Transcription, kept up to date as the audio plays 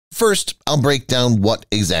First, I'll break down what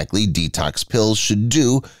exactly detox pills should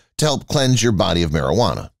do to help cleanse your body of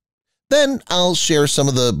marijuana. Then I'll share some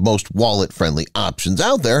of the most wallet-friendly options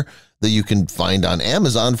out there that you can find on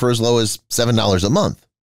Amazon for as low as $7 a month.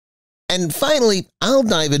 And finally, I'll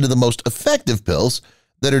dive into the most effective pills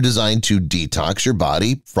that are designed to detox your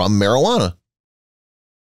body from marijuana.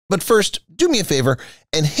 But first, do me a favor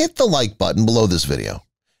and hit the like button below this video.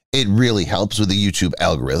 It really helps with the YouTube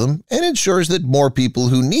algorithm and ensures that more people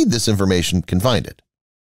who need this information can find it.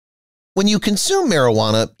 When you consume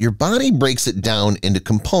marijuana, your body breaks it down into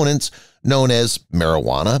components known as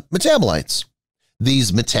marijuana metabolites.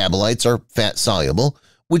 These metabolites are fat-soluble,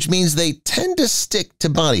 which means they tend to stick to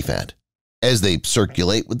body fat. As they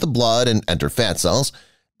circulate with the blood and enter fat cells,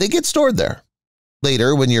 they get stored there.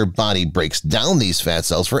 Later, when your body breaks down these fat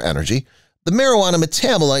cells for energy, the marijuana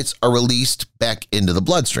metabolites are released back into the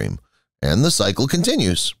bloodstream, and the cycle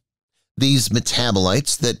continues. These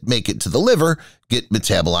metabolites that make it to the liver get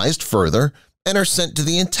metabolized further and are sent to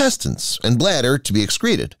the intestines and bladder to be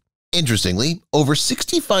excreted. Interestingly, over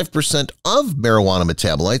 65% of marijuana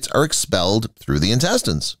metabolites are expelled through the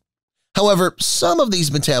intestines. However, some of these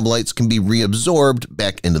metabolites can be reabsorbed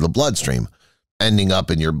back into the bloodstream, ending up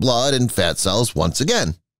in your blood and fat cells once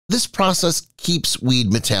again. This process keeps weed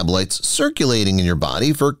metabolites circulating in your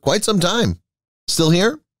body for quite some time. Still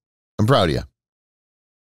here? I'm proud of you.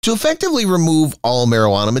 To effectively remove all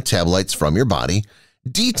marijuana metabolites from your body,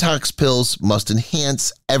 detox pills must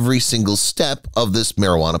enhance every single step of this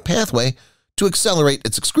marijuana pathway to accelerate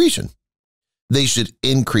its excretion. They should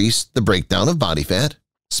increase the breakdown of body fat,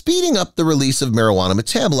 speeding up the release of marijuana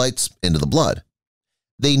metabolites into the blood.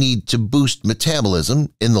 They need to boost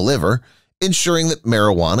metabolism in the liver, ensuring that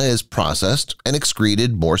marijuana is processed and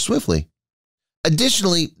excreted more swiftly.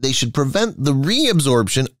 Additionally, they should prevent the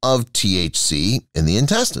reabsorption of THC in the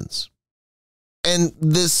intestines. And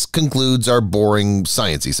this concludes our boring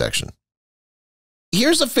sciencey section.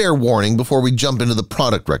 Here's a fair warning before we jump into the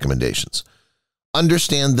product recommendations.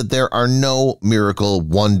 Understand that there are no miracle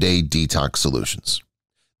one-day detox solutions.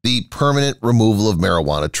 The permanent removal of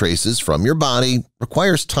marijuana traces from your body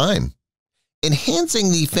requires time.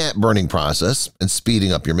 Enhancing the fat-burning process and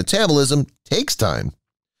speeding up your metabolism takes time.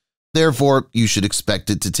 Therefore, you should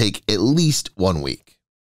expect it to take at least 1 week.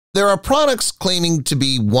 There are products claiming to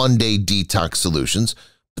be one-day detox solutions,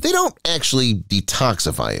 but they don't actually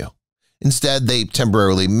detoxify you. Instead, they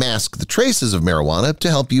temporarily mask the traces of marijuana to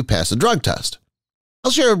help you pass a drug test.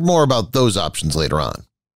 I'll share more about those options later on.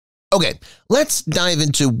 Okay, let's dive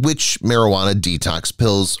into which marijuana detox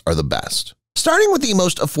pills are the best. Starting with the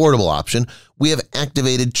most affordable option, we have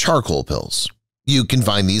activated charcoal pills. You can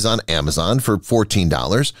find these on Amazon for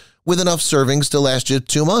 $14 with enough servings to last you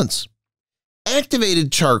 2 months.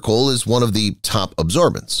 Activated charcoal is one of the top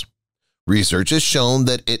absorbents. Research has shown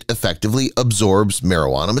that it effectively absorbs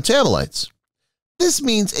marijuana metabolites. This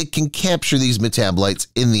means it can capture these metabolites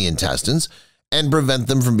in the intestines and prevent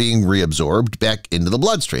them from being reabsorbed back into the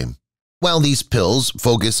bloodstream. While these pills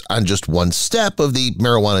focus on just one step of the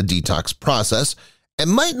marijuana detox process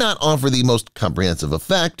and might not offer the most comprehensive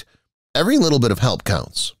effect, every little bit of help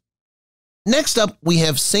counts. Next up, we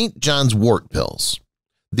have St. John's wort pills.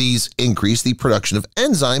 These increase the production of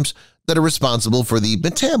enzymes that are responsible for the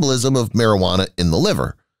metabolism of marijuana in the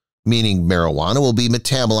liver, meaning marijuana will be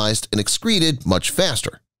metabolized and excreted much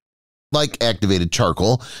faster. Like activated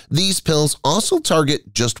charcoal, these pills also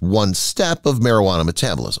target just one step of marijuana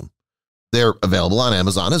metabolism. They're available on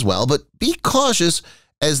Amazon as well, but be cautious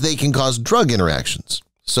as they can cause drug interactions,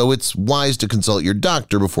 so it's wise to consult your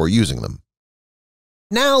doctor before using them.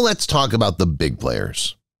 Now let's talk about the big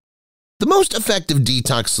players. The most effective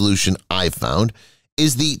detox solution I've found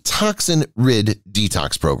is the toxin-rid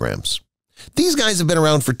detox programs. These guys have been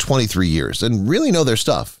around for 23 years and really know their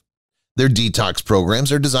stuff. Their detox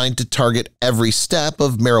programs are designed to target every step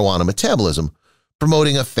of marijuana metabolism,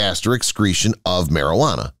 promoting a faster excretion of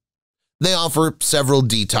marijuana. They offer several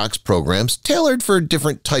detox programs tailored for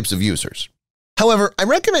different types of users. However, I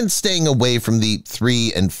recommend staying away from the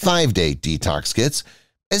 3- and 5-day detox kits,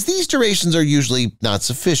 as these durations are usually not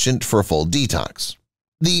sufficient for a full detox.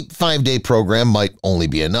 The 5-day program might only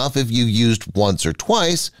be enough if you used once or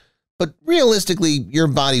twice, but realistically, your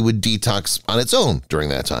body would detox on its own during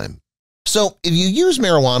that time. So if you use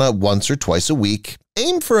marijuana once or twice a week,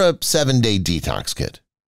 aim for a 7-day detox kit.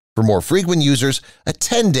 For more frequent users, a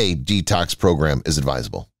 10-day detox program is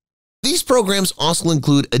advisable. These programs also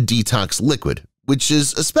include a detox liquid, which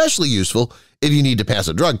is especially useful if you need to pass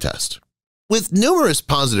a drug test. With numerous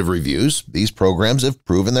positive reviews, these programs have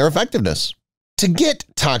proven their effectiveness. To get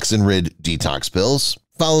toxin-rid detox pills,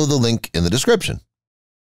 follow the link in the description.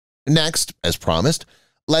 Next, as promised,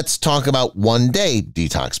 Let's talk about one-day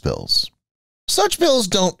detox pills. Such pills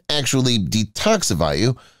don't actually detoxify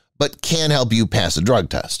you, but can help you pass a drug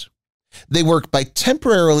test. They work by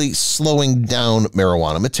temporarily slowing down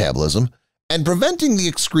marijuana metabolism and preventing the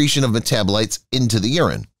excretion of metabolites into the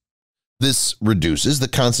urine. This reduces the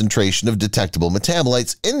concentration of detectable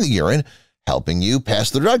metabolites in the urine, helping you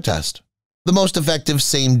pass the drug test. The most effective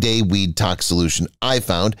same-day weed tox solution I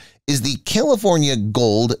found is the California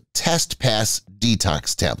Gold Test Pass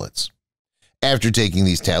Detox tablets. After taking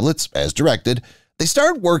these tablets, as directed, they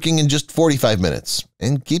start working in just 45 minutes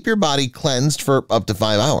and keep your body cleansed for up to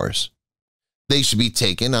 5 hours. They should be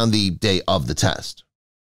taken on the day of the test.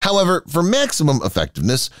 However, for maximum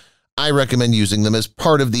effectiveness, I recommend using them as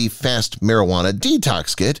part of the Fast Marijuana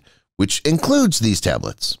Detox Kit, which includes these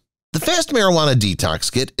tablets. The Fast Marijuana Detox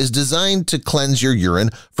Kit is designed to cleanse your urine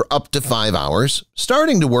for up to 5 hours,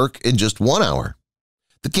 starting to work in just 1 hour.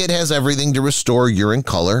 The kit has everything to restore urine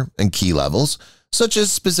color and key levels, such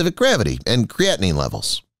as specific gravity and creatinine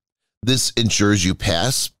levels. This ensures you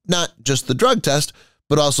pass not just the drug test,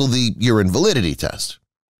 but also the urine validity test.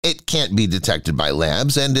 It can't be detected by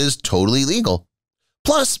labs and is totally legal.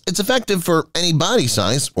 Plus, it's effective for any body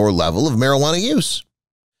size or level of marijuana use.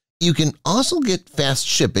 You can also get fast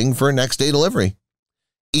shipping for next-day delivery.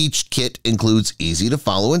 Each kit includes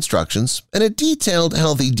easy-to-follow instructions and a detailed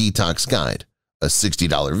healthy detox guide, a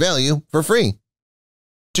 $60 value for free.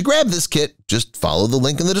 To grab this kit, just follow the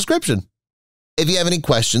link in the description. If you have any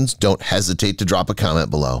questions, don't hesitate to drop a comment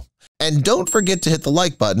below. And don't forget to hit the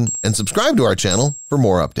like button and subscribe to our channel for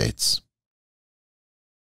more updates.